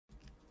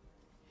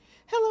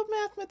Hello,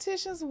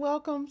 mathematicians.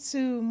 Welcome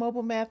to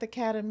Mobile Math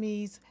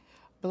Academy's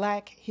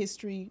Black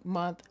History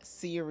Month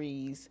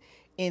series.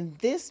 In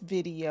this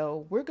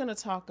video, we're going to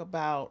talk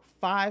about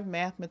 5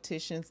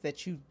 mathematicians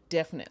that you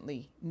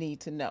definitely need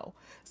to know.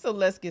 So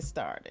let's get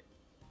started.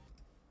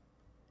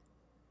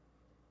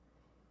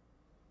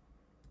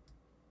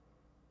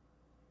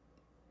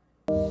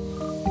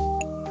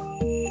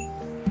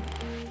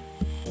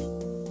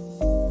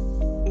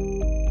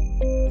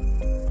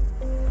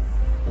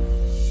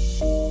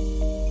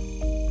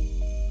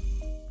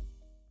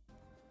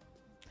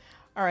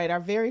 All right, our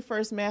very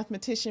first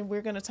mathematician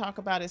we're going to talk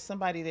about is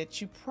somebody that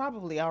you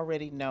probably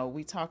already know.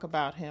 We talk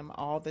about him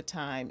all the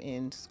time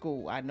in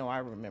school. I know I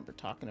remember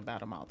talking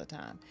about him all the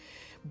time.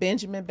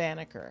 Benjamin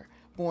Banneker,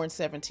 born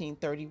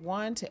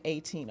 1731 to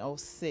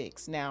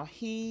 1806. Now,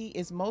 he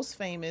is most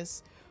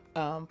famous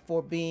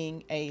for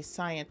being a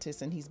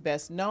scientist, and he's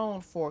best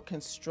known for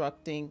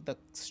constructing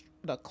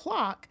the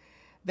clock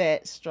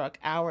that struck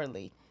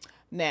hourly.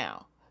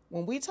 Now,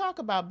 when we talk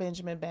about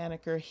Benjamin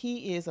Banneker,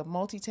 he is a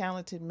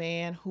multi-talented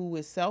man who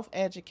is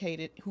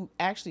self-educated, who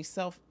actually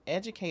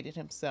self-educated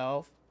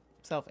himself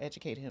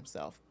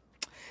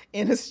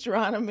in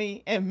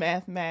astronomy and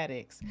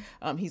mathematics.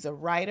 He's a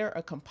writer,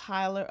 a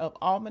compiler of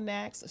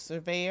almanacs, a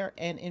surveyor,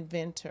 and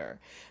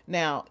inventor.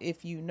 Now,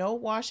 if you know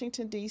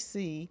Washington,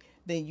 D.C.,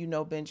 then you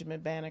know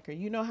Benjamin Banneker.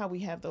 You know how we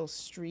have those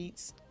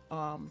streets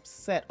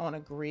set on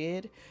a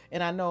grid.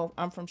 And I know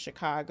I'm from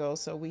Chicago,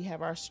 so we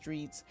have our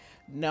streets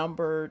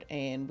numbered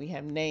and we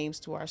have names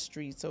to our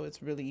streets, so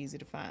it's really easy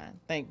to find.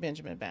 Thank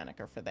Benjamin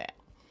Banneker for that.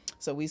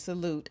 So we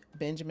salute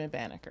Benjamin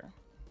Banneker.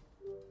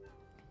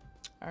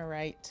 All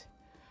right.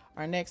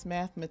 Our next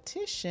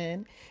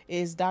mathematician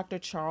is Dr.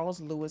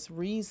 Charles Lewis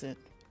Reason,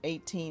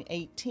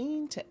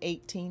 1818 to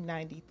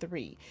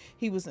 1893.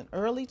 He was an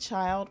early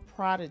child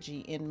prodigy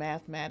in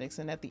mathematics,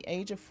 and at the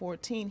age of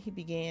 14, he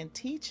began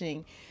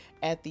teaching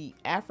at the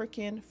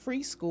African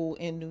Free School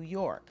in New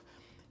York.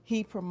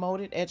 He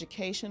promoted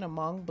education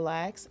among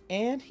blacks,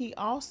 and he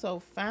also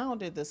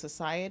founded the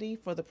Society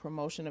for the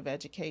Promotion of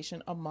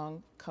Education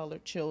among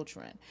Colored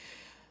Children.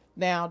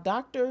 Now,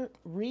 Dr.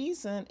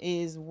 Reason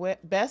is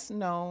best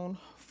known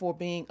for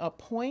being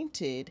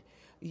appointed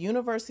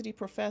university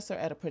professor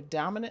at a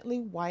predominantly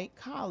white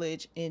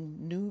college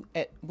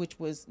which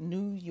was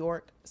New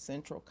York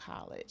Central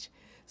College.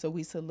 So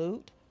we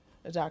salute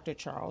Dr.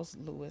 Charles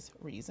Lewis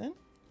Reason.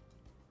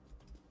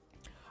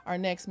 Our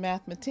next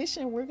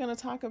mathematician we're going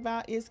to talk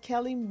about is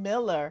Kelly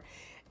Miller,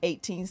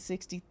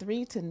 1863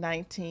 to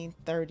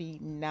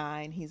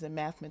 1939. He's a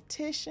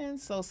mathematician,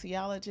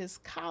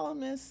 sociologist,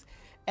 columnist,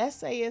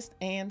 essayist,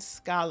 and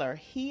scholar.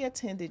 He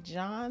attended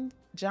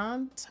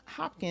Johns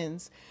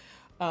Hopkins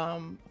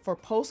for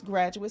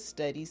postgraduate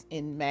studies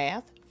in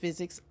math,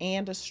 physics,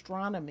 and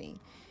astronomy.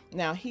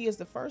 Now, he is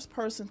the first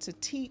person to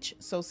teach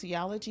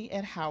sociology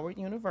at Howard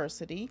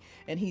University,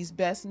 and he's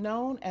best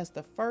known as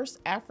the first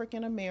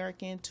African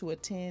American to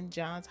attend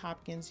Johns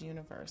Hopkins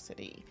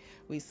University.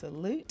 We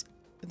salute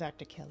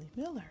Dr. Kelly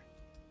Miller.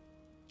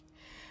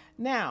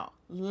 Now,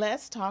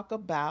 let's talk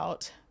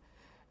about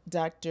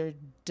Dr.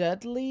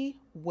 Dudley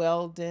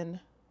Weldon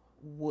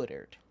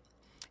Woodard,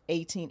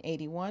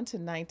 1881 to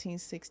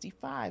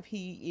 1965.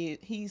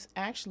 He's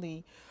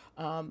actually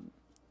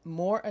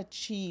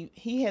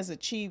he has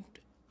achieved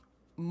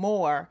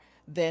more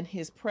than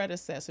his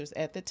predecessors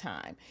at the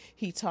time.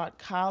 He taught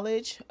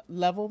college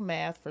level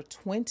math for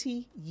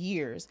 20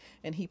 years,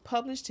 and he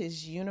published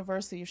his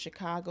University of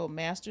Chicago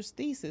master's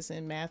thesis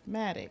in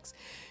mathematics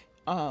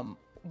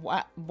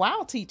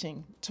while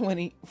teaching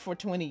for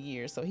 20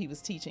 years. So he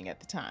was teaching at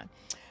the time.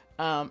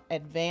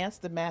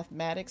 Advanced the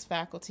mathematics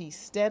faculty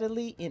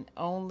steadily in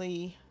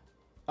only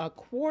a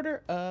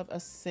quarter of a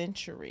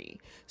century.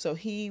 So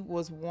he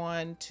was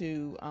one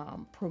to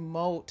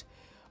promote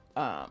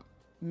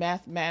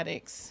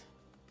mathematics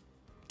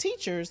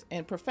teachers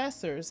and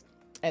professors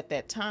at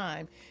that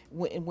time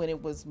when it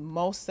was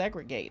most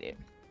segregated.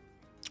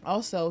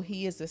 Also,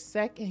 he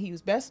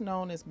was best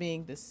known as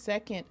being the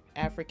second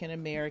African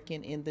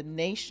American in the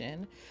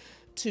nation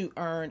to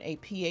earn a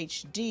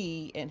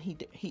PhD, and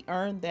he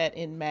earned that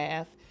in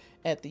math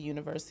at the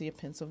University of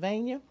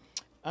Pennsylvania.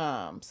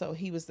 So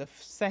he was the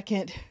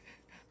second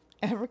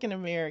African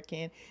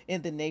American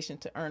in the nation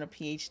to earn a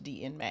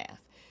PhD in math.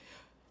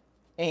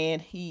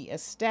 And he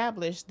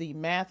established the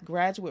math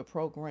graduate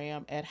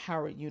program at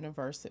Howard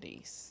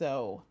University.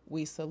 So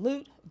we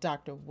salute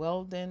Dr.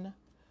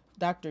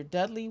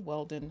 Dudley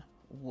Weldon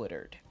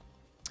Woodard.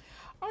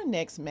 Our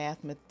next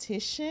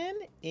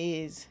mathematician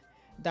is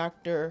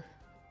Dr.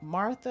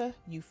 Martha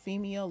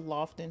Euphemia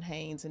Lofton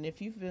Haynes. And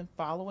if you've been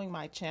following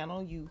my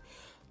channel, you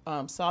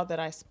saw that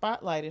I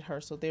spotlighted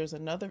her. So there's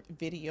another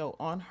video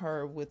on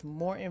her with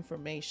more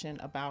information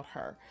about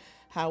her.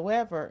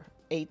 However,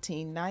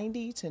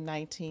 1890 to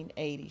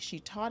 1980, she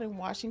taught in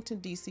Washington,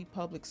 D.C.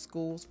 public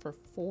schools for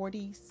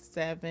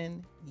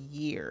 47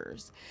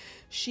 years.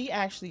 She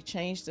actually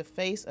changed the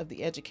face of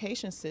the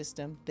education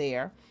system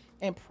there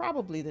and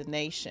probably the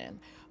nation.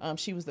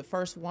 She was the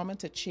first woman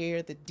to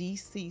chair the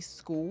D.C.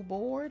 School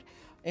Board.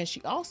 And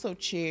she also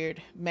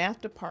chaired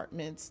math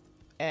departments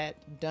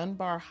at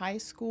Dunbar High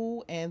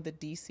School and the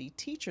DC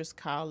Teachers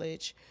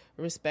College,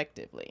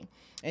 respectively.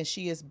 And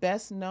she is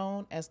best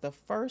known as the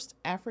first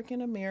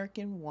African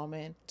American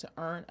woman to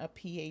earn a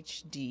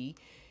PhD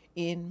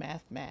in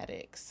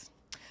mathematics.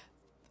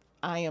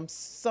 I am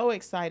so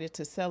excited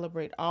to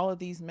celebrate all of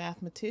these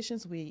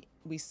mathematicians. We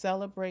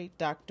celebrate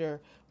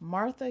Dr.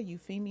 Martha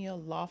Euphemia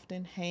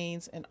Lofton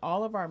Haynes and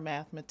all of our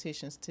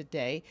mathematicians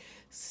today.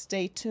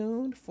 Stay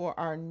tuned for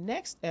our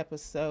next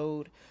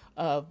episode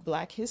of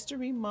Black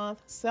History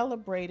Month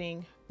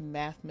celebrating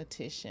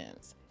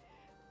mathematicians.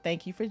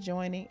 Thank you for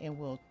joining, and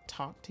we'll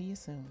talk to you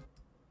soon.